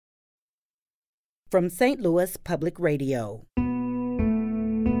from St. Louis Public Radio.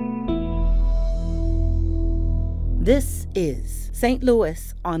 This is St.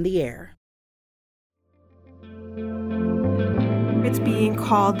 Louis on the Air. It's being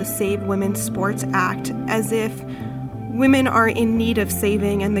called the Save Women's Sports Act, as if women are in need of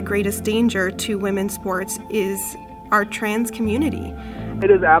saving and the greatest danger to women's sports is our trans community. It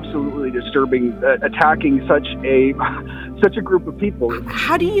is absolutely disturbing attacking such a group of people.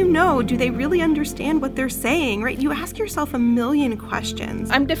 How do you know? Do they really understand what they're saying, right? You ask yourself a million questions.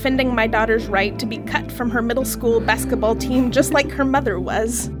 I'm defending my daughter's right to be cut from her middle school basketball team just like her mother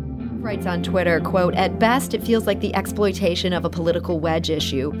was. Writes on Twitter, quote, "At best, it feels like the exploitation of a political wedge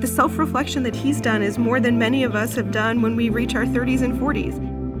issue." The self-reflection that he's done is more than many of us have done when we reach our 30s and 40s.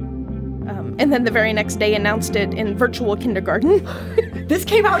 And then the very next day announced it in virtual kindergarten. This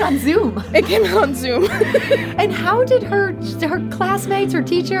came out on Zoom. It came out on Zoom. And how did her classmates, her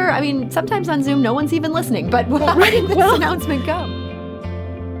teacher, I mean, sometimes on Zoom no one's even listening, but how did this announcement go?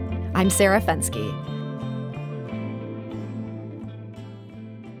 I'm Sarah Fensky.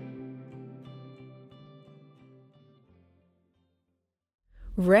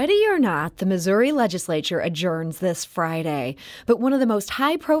 Ready or not, the Missouri legislature adjourns this Friday. But one of the most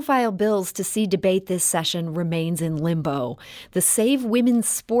high-profile bills to see debate this session remains in limbo. The Save Women's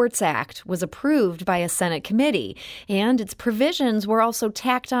Sports Act was approved by a Senate committee, and its provisions were also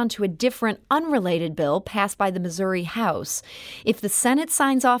tacked onto a different, unrelated bill passed by the Missouri House. If the Senate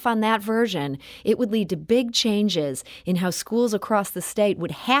signs off on that version, it would lead to big changes in how schools across the state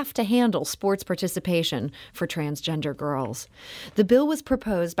would have to handle sports participation for transgender girls. The bill was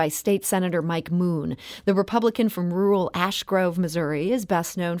proposed by State Senator Mike Moon. The Republican from rural Ash Grove, Missouri, is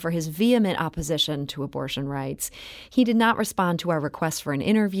best known for his vehement opposition to abortion rights. He did not respond to our request for an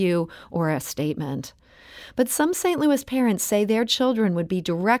interview or a statement. But some St. Louis parents say their children would be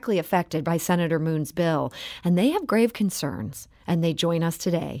directly affected by Senator Moon's bill, and they have grave concerns. And they join us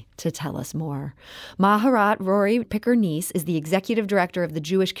today to tell us more. Maharat Rory Picker-Neese is the executive director of the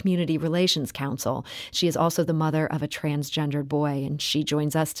Jewish Community Relations Council. She is also the mother of a transgendered boy, and she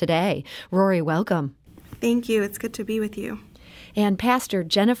joins us today. Rory, welcome. Thank you. It's good to be with you. And Pastor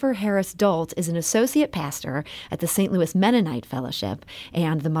Jennifer Harris Dolt is an associate pastor at the St. Louis Mennonite Fellowship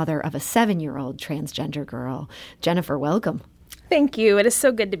and the mother of a 7-year-old transgender girl. Jennifer, welcome. Thank you. It is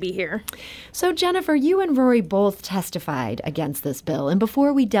so good to be here. So, Jennifer, you and Rory both testified against this bill. And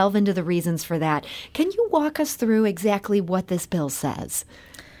before we delve into the reasons for that, can you walk us through exactly what this bill says?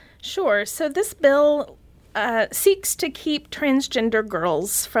 Sure. So this bill seeks to keep transgender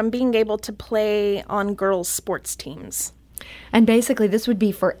girls from being able to play on girls' sports teams. And basically, this would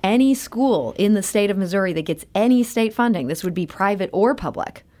be for any school in the state of Missouri that gets any state funding. This would be private or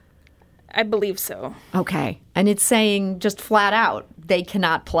public. I believe so. Okay. And it's saying just flat out they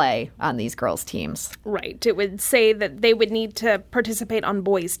cannot play on these girls' teams. Right. It would say that they would need to participate on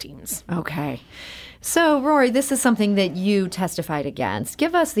boys' teams. Okay. So, Rory, this is something that you testified against.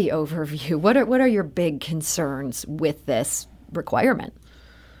 Give us the overview. What are your big concerns with this requirement?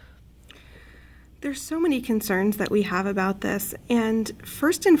 There's so many concerns that we have about this. And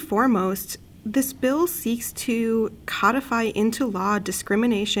first and foremost, this bill seeks to codify into law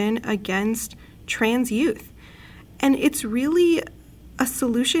discrimination against trans youth. And it's really a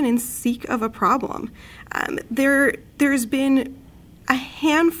solution in seek of a problem. There's been a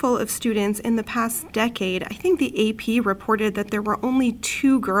handful of students in the past decade. I think the AP reported that there were only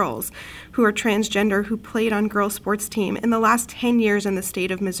 2 girls who are transgender who played on girls' sports team in the last 10 years in the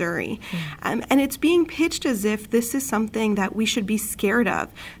state of Missouri. And it's being pitched as if this is something that we should be scared of,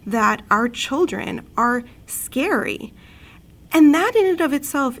 that our children are scary. And that in and of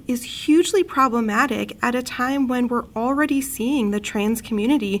itself is hugely problematic at a time when we're already seeing the trans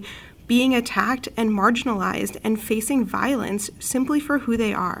community being attacked and marginalized and facing violence simply for who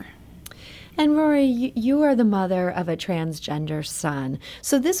they are. And Rory, you are the mother of a transgender son,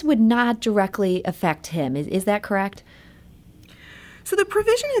 so this would not directly affect him. Is that correct? So the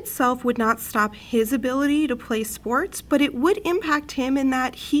provision itself would not stop his ability to play sports, but it would impact him in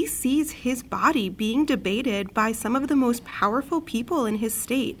that he sees his body being debated by some of the most powerful people in his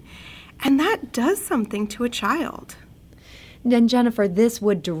state. And that does something to a child. Then, Jennifer, this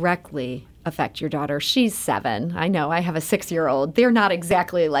would directly affect your daughter. She's 7. I know, I have a 6-year-old. They're not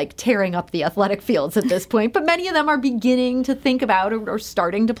exactly like tearing up the athletic fields at this point, but many of them are beginning to think about or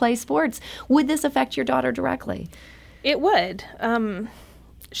starting to play sports. Would this affect your daughter directly? It would.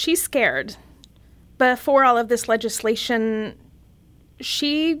 She's scared. Before all of this legislation,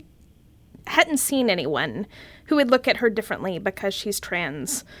 she hadn't seen anyone who would look at her differently because she's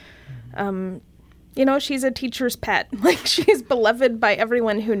trans. She's a teacher's pet. Like, she's beloved by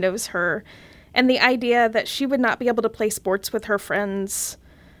everyone who knows her. And the idea that she would not be able to play sports with her friends,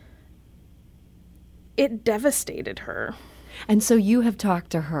 it devastated her. And so you have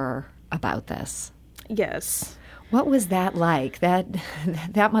talked to her about this. Yes. What was that like?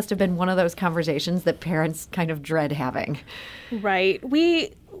 That must have been one of those conversations that parents kind of dread having. Right.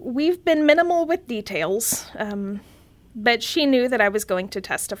 We've been minimal with details, but she knew that I was going to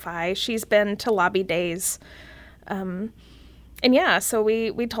testify. She's been to lobby days. So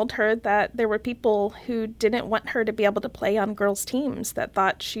we told her that there were people who didn't want her to be able to play on girls' teams, that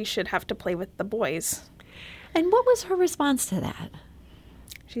thought she should have to play with the boys. And what was her response to that?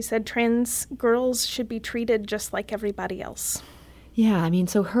 She said trans girls should be treated just like everybody else. Yeah, I mean,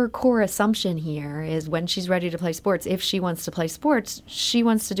 so her core assumption here is when she's ready to play sports, if she wants to play sports, she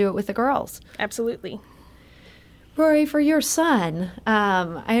wants to do it with the girls. Absolutely. Rory, for your son,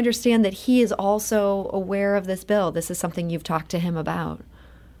 I understand that he is also aware of this bill. This is something you've talked to him about.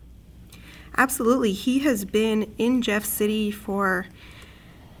 Absolutely. He has been in Jeff City for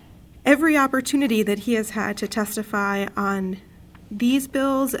every opportunity that he has had to testify on these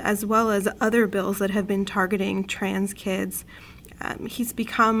bills as well as other bills that have been targeting trans kids. He's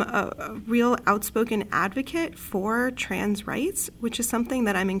become a real outspoken advocate for trans rights, which is something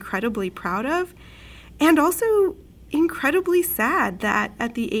that I'm incredibly proud of, and also incredibly sad that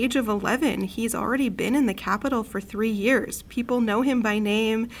at the age of 11, he's already been in the Capitol for 3 years. People know him by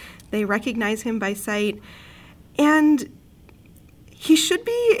name, they recognize him by sight, and he should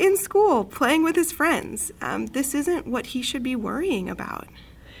be in school playing with his friends. This isn't what he should be worrying about.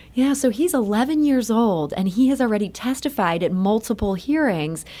 Yeah, so he's 11 years old, and he has already testified at multiple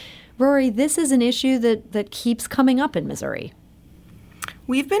hearings. Rory, this is an issue that keeps coming up in Missouri.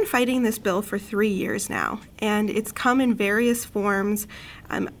 We've been fighting this bill for 3 years now, and it's come in various forms.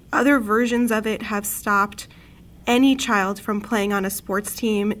 Other versions of it have stopped any child from playing on a sports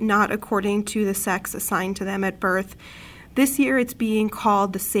team, not according to the sex assigned to them at birth. This year it's being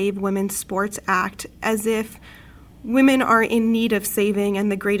called the Save Women's Sports Act, as if women are in need of saving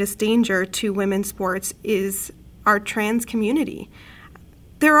and the greatest danger to women's sports is our trans community.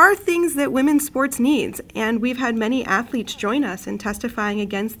 There are things that women's sports needs, and we've had many athletes join us in testifying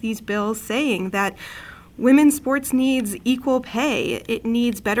against these bills, saying that women's sports needs equal pay, it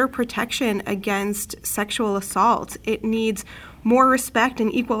needs better protection against sexual assault, it needs more respect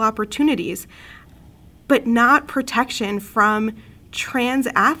and equal opportunities, but not protection from trans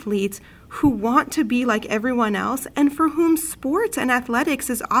athletes who want to be like everyone else and for whom sports and athletics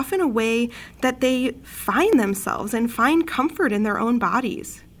is often a way that they find themselves and find comfort in their own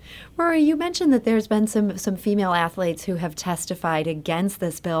bodies. Rory, you mentioned that there's been some female athletes who have testified against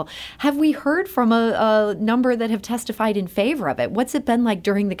this bill. Have we heard from a number that have testified in favor of it? What's it been like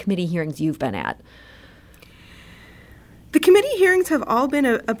during the committee hearings you've been at? The committee hearings have all been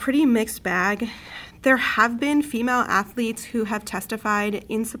a pretty mixed bag. There have been female athletes who have testified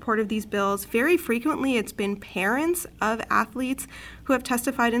in support of these bills. Very frequently, it's been parents of athletes who have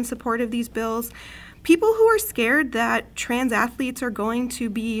testified in support of these bills. People who are scared that trans athletes are going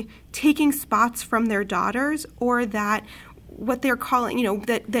to be taking spots from their daughters, or that what they're calling,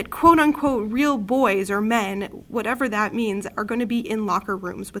 that quote-unquote real boys or men, whatever that means, are going to be in locker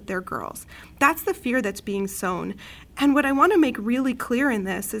rooms with their girls. That's the fear that's being sown. And what I want to make really clear in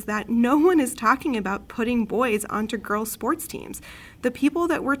this is that no one is talking about putting boys onto girls' sports teams. The people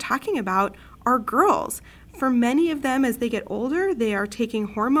that we're talking about are girls. For many of them, as they get older, they are taking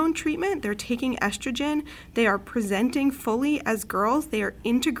hormone treatment, they're taking estrogen, they are presenting fully as girls, they are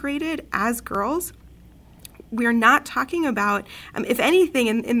integrated as girls. We're not talking about, if anything,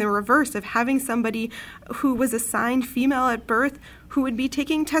 in the reverse of having somebody who was assigned female at birth who would be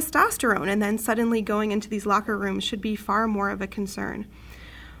taking testosterone and then suddenly going into these locker rooms should be far more of a concern.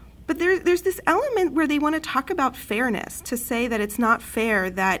 But there's this element where they want to talk about fairness, to say that it's not fair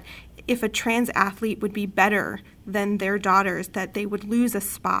that if a trans athlete would be better than their daughters, that they would lose a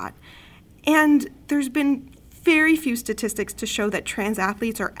spot. And there's been very few statistics to show that trans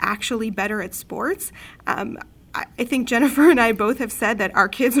athletes are actually better at sports. I think Jennifer and I both have said that our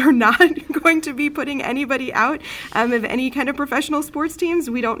kids are not going to be putting anybody out of any kind of professional sports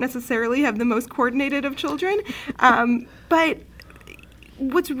teams. We don't necessarily have the most coordinated of children. But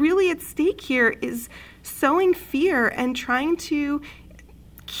what's really at stake here is sowing fear and trying to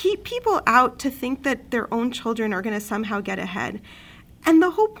keep people out to think that their own children are going to somehow get ahead. And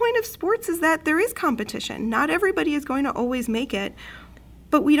the whole point of sports is that there is competition. Not everybody is going to always make it,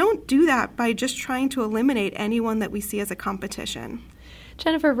 but we don't do that by just trying to eliminate anyone that we see as a competition.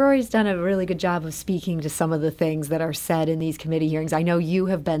 Jennifer, Rory's done a really good job of speaking to some of the things that are said in these committee hearings. I know you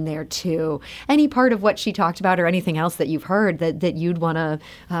have been there too. Any part of what she talked about or anything else that you've heard that you'd want to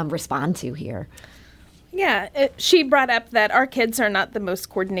respond to here? Yeah, she brought up that our kids are not the most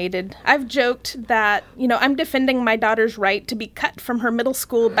coordinated. I've joked that, I'm defending my daughter's right to be cut from her middle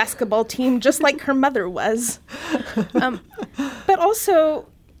school basketball team just like her mother was. But also,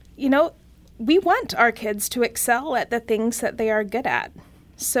 we want our kids to excel at the things that they are good at.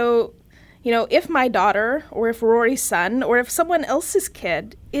 So, if my daughter or if Rory's son or if someone else's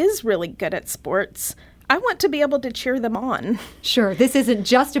kid is really good at sports, I want to be able to cheer them on. Sure. This isn't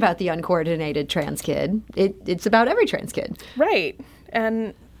just about the uncoordinated trans kid. It's about every trans kid. Right.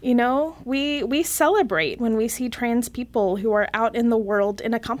 And, we celebrate when we see trans people who are out in the world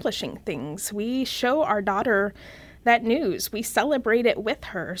and accomplishing things. We show our daughter that news. We celebrate it with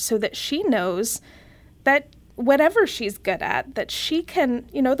her so that she knows that whatever she's good at, that she can,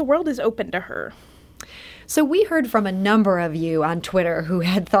 the world is open to her. So we heard from a number of you on Twitter who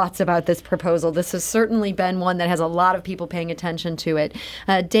had thoughts about this proposal. This has certainly been one that has a lot of people paying attention to it.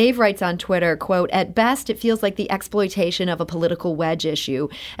 Dave writes on Twitter, quote, "At best, it feels like the exploitation of a political wedge issue.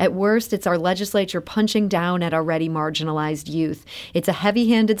 At worst, it's our legislature punching down at already marginalized youth. It's a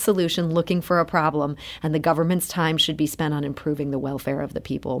heavy-handed solution looking for a problem, and the government's time should be spent on improving the welfare of the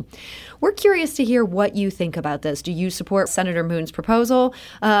people." We're curious to hear what you think about this. Do you support Senator Moon's proposal?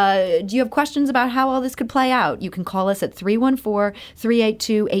 Do you have questions about how all this could play out? You can call us at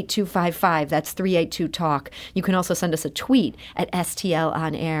 314-382-8255. That's 382-TALK. You can also send us a tweet at STL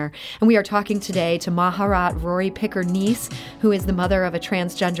On Air. And we are talking today to Maharat Rory Picker-Niece, who is the mother of a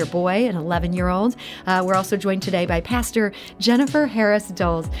transgender boy, an 11-year-old. We're also joined today by Pastor Jennifer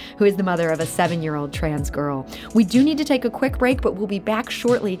Harris-Dult, who is the mother of a 7-year-old trans girl. We do need to take a quick break, but we'll be back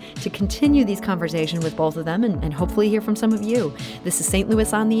shortly to continue these conversations with both of them and hopefully hear from some of you. This is St.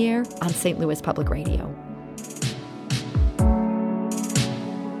 Louis on the Air on St. Louis Public Radio.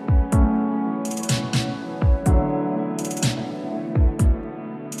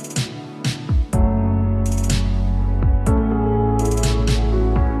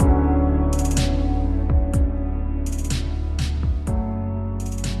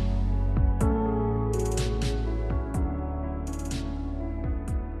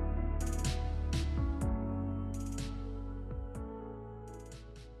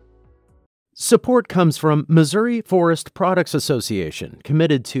 Support comes from Missouri Forest Products Association,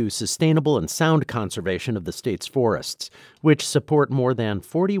 committed to sustainable and sound conservation of the state's forests, which support more than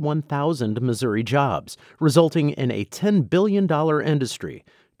 41,000 Missouri jobs, resulting in a $10 billion industry.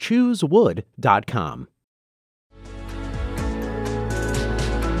 ChooseWood.com.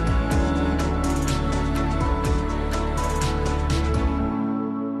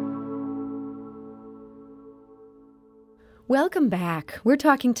 Welcome back. We're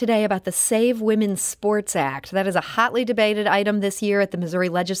talking today about the Save Women's Sports Act. That is a hotly debated item this year at the Missouri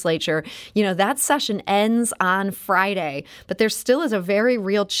legislature. That session ends on Friday, but there still is a very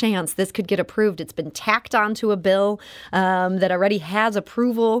real chance this could get approved. It's been tacked onto a bill that already has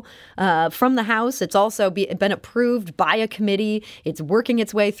approval from the House. It's also been approved by a committee. It's working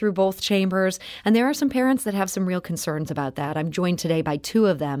its way through both chambers, and there are some parents that have some real concerns about that. I'm joined today by two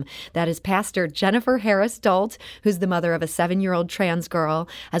of them. That is Pastor Jennifer Harris-Dult, who's the mother of a 7-year-old trans girl,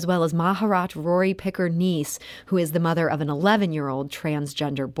 as well as Maharat Rory Picker-Niece, who is the mother of an 11-year-old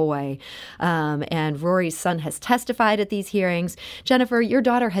transgender boy. And Rory's son has testified at these hearings. Jennifer, your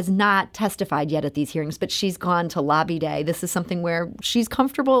daughter has not testified yet at these hearings, but she's gone to lobby day. This is something where she's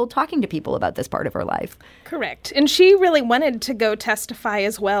comfortable talking to people about this part of her life. Correct. And she really wanted to go testify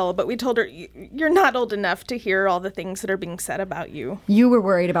as well, but we told her, you're not old enough to hear all the things that are being said about you. You were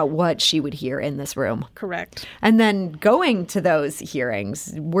worried about what she would hear in this room. Correct. And then going to those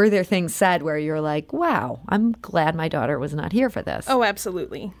hearings, were there things said where you're like, wow, I'm glad my daughter was not here for this? Oh,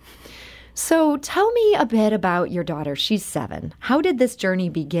 absolutely. So tell me a bit about your daughter. She's 7. How did this journey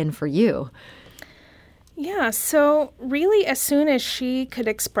begin for you? Yeah, so really as soon as she could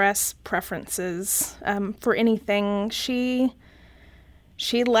express preferences for anything, she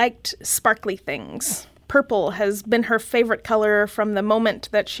liked sparkly things. Purple has been her favorite color from the moment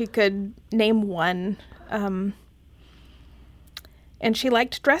that she could name one. And she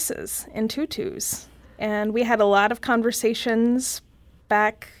liked dresses and tutus. And we had a lot of conversations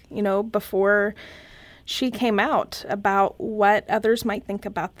back, before she came out about what others might think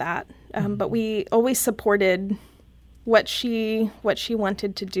about that. But we always supported what she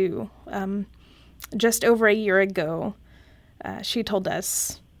wanted to do. Just over a year ago, she told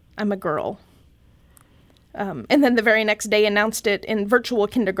us, "I'm a girl." And then the very next day announced it in virtual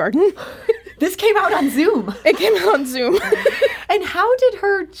kindergarten. This came out on Zoom. It came out on Zoom. And how did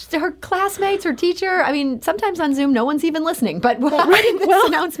her classmates, her teacher, I mean, sometimes on Zoom no one's even listening, but how did this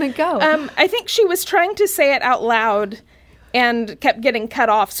announcement go? I think she was trying to say it out loud and kept getting cut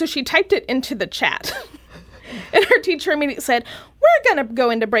off, so she typed it into the chat. And her teacher immediately said, "We're going to go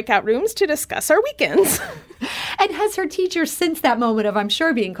into breakout rooms to discuss our weekends." And has her teacher, since that moment of, I'm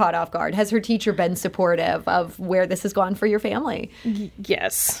sure, being caught off guard, has her teacher been supportive of where this has gone for your family?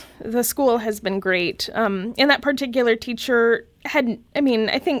 Yes. The school has been great. And that particular teacher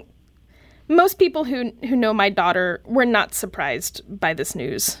I think most people who know my daughter were not surprised by this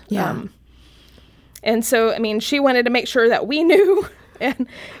news. Yeah. And so, she wanted to make sure that we knew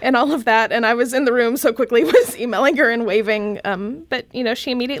and all of that. And I was in the room so quickly, was emailing her and waving. But, she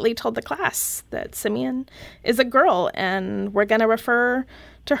immediately told the class that Simeon is a girl and we're going to refer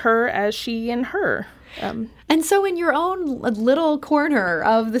to her as she and her. And so in your own little corner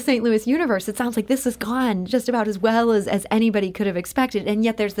of the St. Louis universe, it sounds like this has gone just about as well as anybody could have expected. And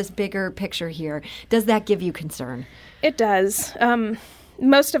yet there's this bigger picture here. Does that give you concern? It does.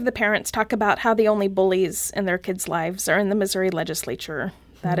 Most of the parents talk about how the only bullies in their kids' lives are in the Missouri legislature,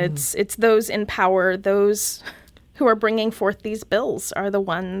 that it's those in power, those who are bringing forth these bills are the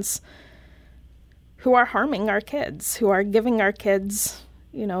ones who are harming our kids, who are giving our kids,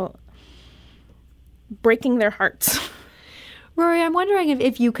 breaking their hearts. Rory, I'm wondering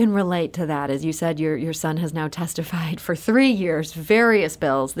if you can relate to that. As you said, your son has now testified for 3 years, various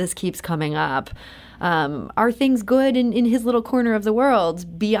bills. This keeps coming up. Are things good in his little corner of the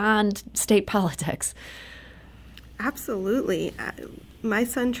world beyond state politics? Absolutely. My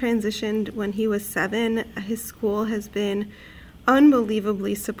son transitioned when he was 7. His school has been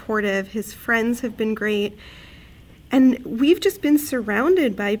unbelievably supportive. His friends have been great. And we've just been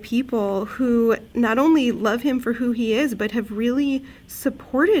surrounded by people who not only love him for who he is, but have really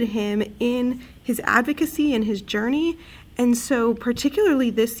supported him in his advocacy and his journey. And so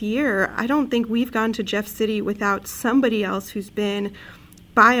particularly this year, I don't think we've gone to Jeff City without somebody else who's been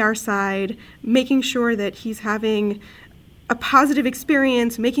by our side, making sure that he's having a positive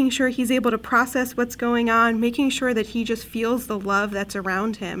experience, making sure he's able to process what's going on, making sure that he just feels the love that's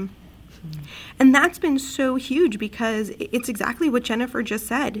around him. And that's been so huge because it's exactly what Jennifer just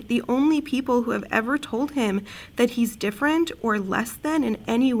said. The only people who have ever told him that he's different or less than in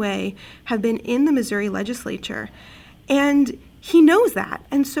any way have been in the Missouri legislature. And he knows that.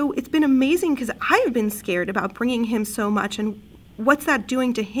 And so it's been amazing because I've been scared about bringing him so much and what's that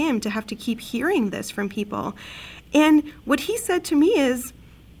doing to him to have to keep hearing this from people. And what he said to me is,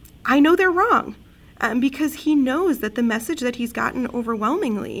 I know they're wrong. Because he knows that the message that he's gotten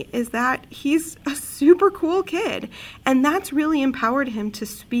overwhelmingly is that he's a super cool kid. And that's really empowered him to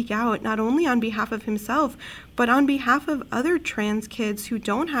speak out, not only on behalf of himself, but on behalf of other trans kids who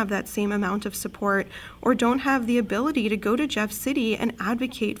don't have that same amount of support or don't have the ability to go to Jeff City and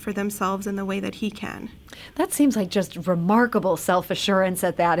advocate for themselves in the way that he can. That seems like just remarkable self-assurance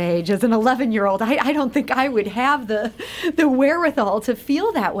at that age. As an 11-year-old, I don't think I would have the wherewithal to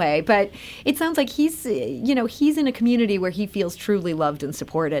feel that way. But it sounds like he's in a community where he feels truly loved and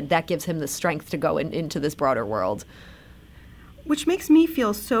supported. That gives him the strength to go into this broader world. Which makes me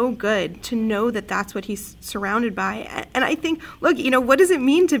feel so good to know that that's what he's surrounded by. And I think, look, what does it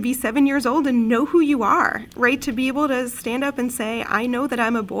mean to be 7 years old and know who you are, right? To be able to stand up and say, I know that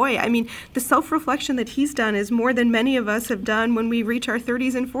I'm a boy. I mean, the self-reflection that he's done is more than many of us have done when we reach our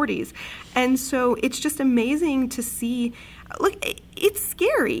 30s and 40s. And so it's just amazing to see. Look, it's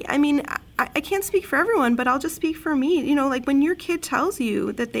scary. I mean, I can't speak for everyone, but I'll just speak for me. Like when your kid tells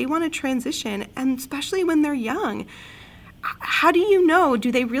you that they want to transition, and especially when they're young, how do you know?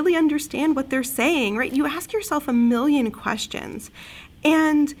 Do they really understand what they're saying, right? You ask yourself a million questions.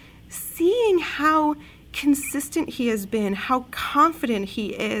 And seeing how consistent he has been, how confident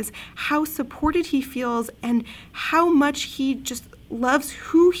he is, how supported he feels, and how much he just loves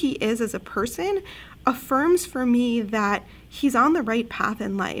who he is as a person affirms for me that he's on the right path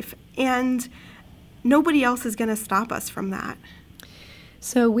in life. And nobody else is going to stop us from that.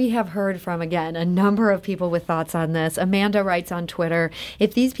 So we have heard from, again, a number of people with thoughts on this. Amanda writes on Twitter,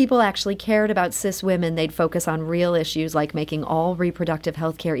 if these people actually cared about cis women, they'd focus on real issues like making all reproductive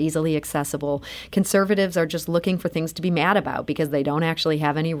health care easily accessible. Conservatives are just looking for things to be mad about because they don't actually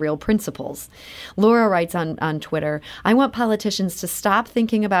have any real principles. Laura writes on Twitter, I want politicians to stop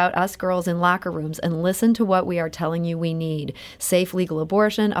thinking about us girls in locker rooms and listen to what we are telling you we need. Safe legal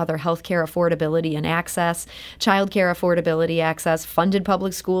abortion, other health care affordability and access, child care affordability access, funded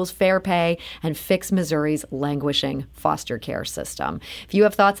public schools, fair pay, and fix Missouri's languishing foster care system. If you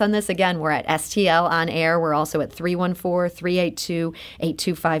have thoughts on this, again, we're at STL on air. We're also at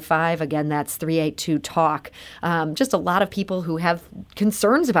 314-382-8255. Again, that's 382-TALK. Just a lot of people who have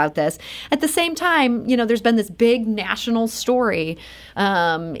concerns about this. At the same time, there's been this big national story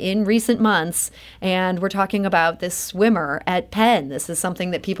in recent months, and we're talking about this swimmer at Penn. This is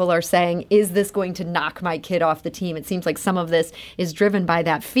something that people are saying, is this going to knock my kid off the team? It seems like some of this is driven by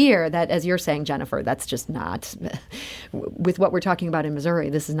that fear that, as you're saying, Jennifer, that's just not, with what we're talking about in Missouri,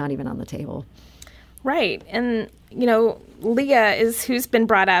 this is not even on the table. Right. And, Leah is who's been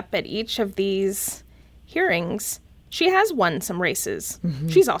brought up at each of these hearings. She has won some races. Mm-hmm.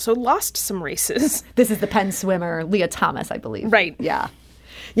 She's also lost some races. This is the Penn swimmer, Leah Thomas, I believe. Right. Yeah.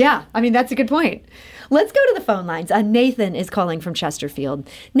 Yeah, I mean, that's a good point. Let's go to the phone lines. Nathan is calling from Chesterfield.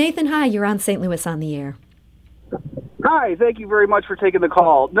 Nathan, hi, you're on St. Louis on the Air. Hi, thank you very much for taking the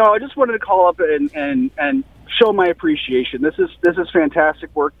call. No, I just wanted to call up and show my appreciation. This is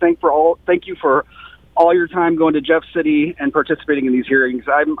fantastic work. Thank you for all your time going to Jeff City and participating in these hearings.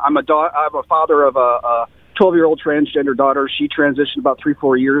 I'm a father of a 12-year-old transgender daughter. She transitioned about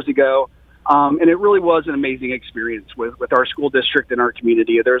 3-4 years ago. And it really was an amazing experience with our school district and our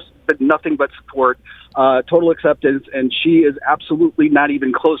community. There's been nothing but support, total acceptance, and she is absolutely not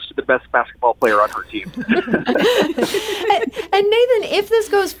even close to the best basketball player on her team. And Nathan, if this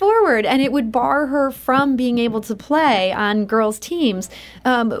goes forward and it would bar her from being able to play on girls' teams,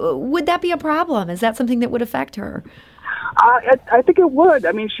 would that be a problem? Is that something that would affect her? I think it would.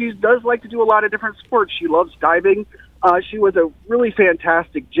 I mean, she does like to do a lot of different sports. She loves diving. She was a really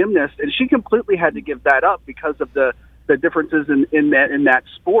fantastic gymnast, and she completely had to give that up because of the differences in that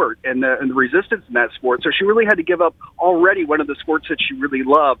sport and the resistance in that sport. So she really had to give up already one of the sports that she really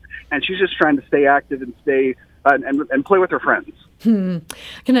loved, and she's just trying to stay active and stay and play with her friends. I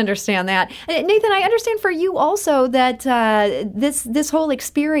can understand that. Nathan, I understand for you also that this whole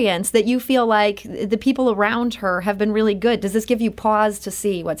experience, that you feel like the people around her have been really good. Does this give you pause to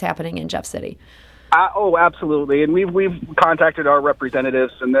see what's happening in Jeff City? Oh, absolutely. And we've contacted our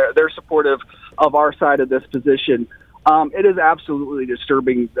representatives, and they're supportive of our side of this position. It is absolutely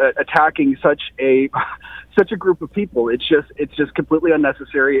disturbing attacking such a group of people. It's just completely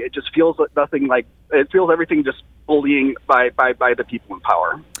unnecessary. It just feels everything just bullying by the people in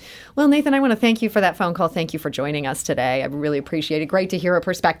power. Well, Nathan, I want to thank you for that phone call. Thank you for joining us today. I really appreciate it. Great to hear a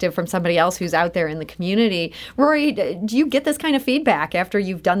perspective from somebody else who's out there in the community. Rory, do you get this kind of feedback after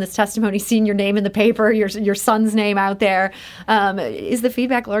you've done this testimony, seen your name in the paper, your son's name out there? Is the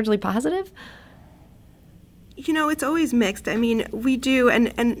feedback largely positive? It's always mixed. I mean, we do.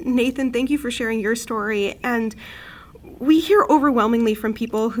 And Nathan, thank you for sharing your story. And we hear overwhelmingly from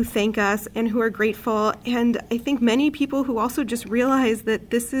people who thank us and who are grateful. And I think many people who also just realize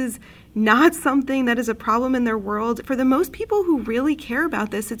that this is not something that is a problem in their world. For the most people who really care about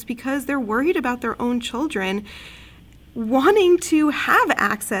this, it's because they're worried about their own children wanting to have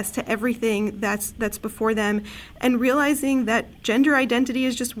access to everything that's before them, and realizing that gender identity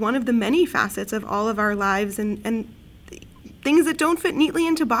is just one of the many facets of all of our lives, and things that don't fit neatly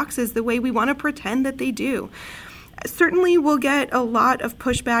into boxes the way we want to pretend that they do. Certainly we'll get a lot of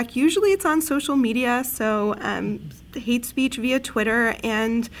pushback. Usually it's on social media, so hate speech via Twitter,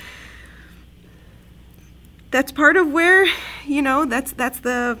 and that's part of where,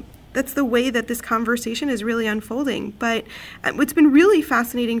 that's the way that this conversation is really unfolding. But what's been really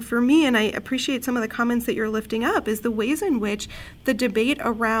fascinating for me, and I appreciate some of the comments that you're lifting up, is the ways in which the debate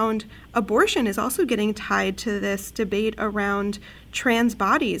around abortion is also getting tied to this debate around trans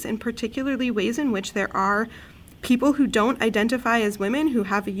bodies, and particularly ways in which there are people who don't identify as women who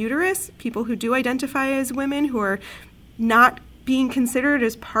have a uterus, people who do identify as women who are not being considered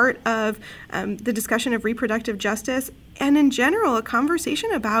as part of the discussion of reproductive justice, and in general, a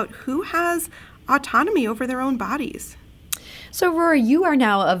conversation about who has autonomy over their own bodies. So, Rory, you are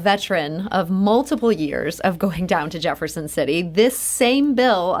now a veteran of multiple years of going down to Jefferson City. This same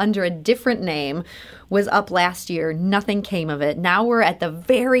bill, under a different name, was up last year. Nothing came of it. Now we're at the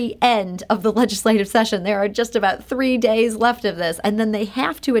very end of the legislative session. There are just about 3 days left of this, and then they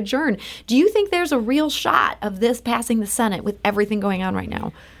have to adjourn. Do you think there's a real shot of this passing the Senate with everything going on right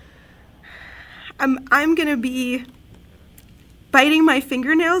now? I'm going to be biting my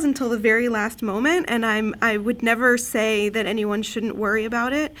fingernails until the very last moment, and I would never say that anyone shouldn't worry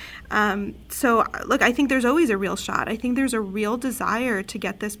about it. So, look, I think there's always a real shot. I think there's a real desire to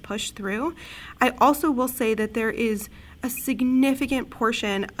get this pushed through. I also will say that there is a significant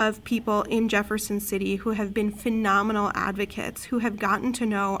portion of people in Jefferson City who have been phenomenal advocates, who have gotten to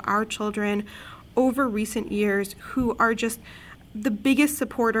know our children over recent years, who are just the biggest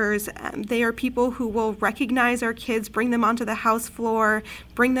supporters. They are people who will recognize our kids, bring them onto the House floor,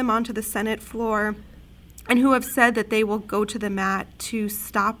 bring them onto the Senate floor, and who have said that they will go to the mat to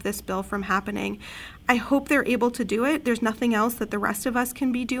stop this bill from happening. I hope they're able to do it. There's nothing else that the rest of us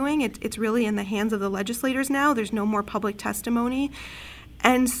can be doing. It's really in the hands of the legislators now. There's no more public testimony.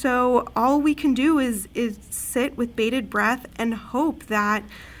 And so all we can do is sit with bated breath and hope that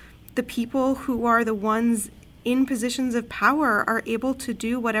the people who are the ones in positions of power are able to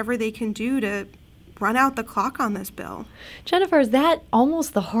do whatever they can do to run out the clock on this bill. Jennifer, is that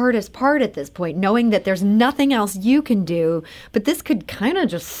almost the hardest part at this point, knowing that there's nothing else you can do, but this could kind of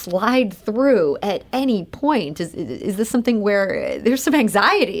just slide through at any point? Is this something where there's some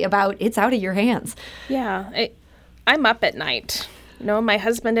anxiety about it's out of your hands? Yeah, I'm up at night. My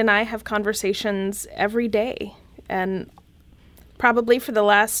husband and I have conversations every day, and probably for the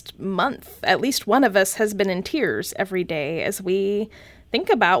last month, at least one of us has been in tears every day as we think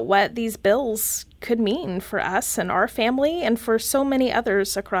about what these bills could mean for us and our family and for so many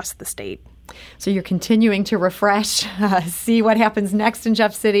others across the state. So you're continuing to refresh, see what happens next in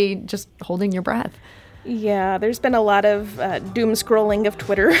Jeff City, just holding your breath. Yeah, there's been a lot of doom scrolling of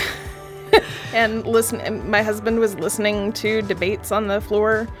Twitter. And my husband was listening to debates on the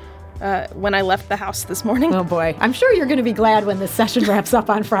floor when I left the house this morning. Oh, boy. I'm sure you're going to be glad when this session wraps up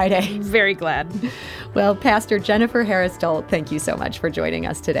on Friday. Very glad. Well, Pastor Jennifer Harris-Dolt, thank you so much for joining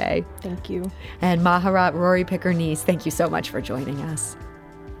us today. Thank you. And Maharat Rory Picker-Neese, thank you so much for joining us.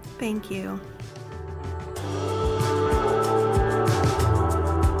 Thank you.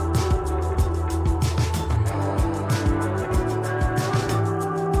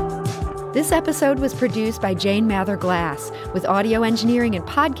 This episode was produced by Jane Mather Glass, with audio engineering and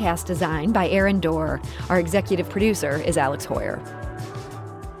podcast design by Aaron Dorr. Our executive producer is Alex Hoyer.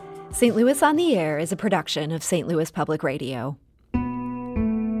 St. Louis on the Air is a production of St. Louis Public Radio.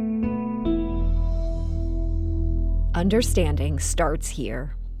 Understanding starts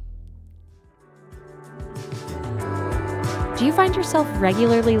here. Do you find yourself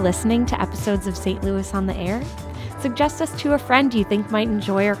regularly listening to episodes of St. Louis on the Air? Suggest us to a friend you think might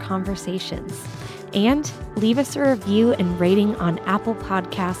enjoy our conversations. And leave us a review and rating on Apple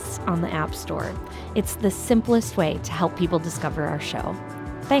Podcasts on the App Store. It's the simplest way to help people discover our show.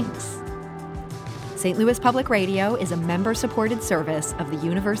 Thanks. St. Louis Public Radio is a member-supported service of the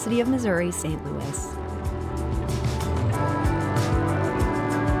University of Missouri, St. Louis.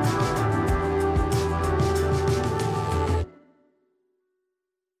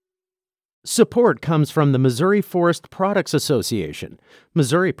 Support comes from the Missouri Forest Products Association.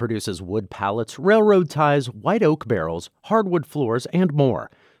 Missouri produces wood pallets, railroad ties, white oak barrels, hardwood floors, and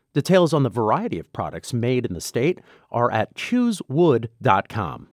more. Details on the variety of products made in the state are at choosewood.com.